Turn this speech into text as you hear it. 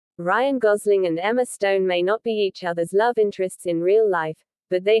Ryan Gosling and Emma Stone may not be each other's love interests in real life,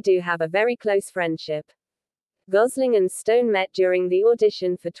 but they do have a very close friendship. Gosling and Stone met during the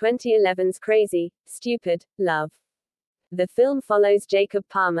audition for 2011's Crazy, Stupid, Love. The film follows Jacob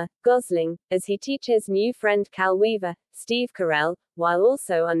Palmer, Gosling, as he teaches new friend Cal Weaver, Steve Carell, while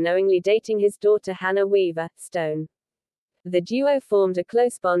also unknowingly dating his daughter Hannah Weaver, Stone. The duo formed a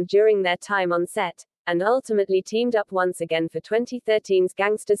close bond during their time on set, and ultimately teamed up once again for 2013's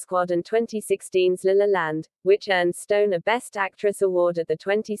Gangster Squad and 2016's La La Land, which earned Stone a Best Actress award at the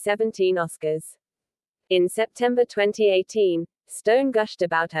 2017 Oscars. In September 2018, Stone gushed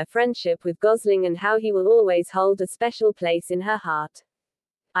about her friendship with Gosling and how he will always hold a special place in her heart.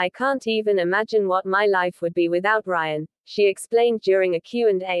 "I can't even imagine what my life would be without Ryan," she explained during a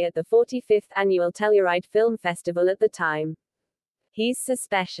Q&A at the 45th Annual Telluride Film Festival at the time. "He's so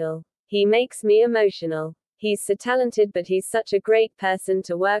special. He makes me emotional. He's so talented, but he's such a great person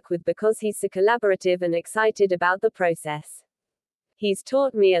to work with because he's so collaborative and excited about the process. He's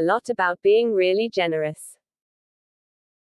taught me a lot about being really generous."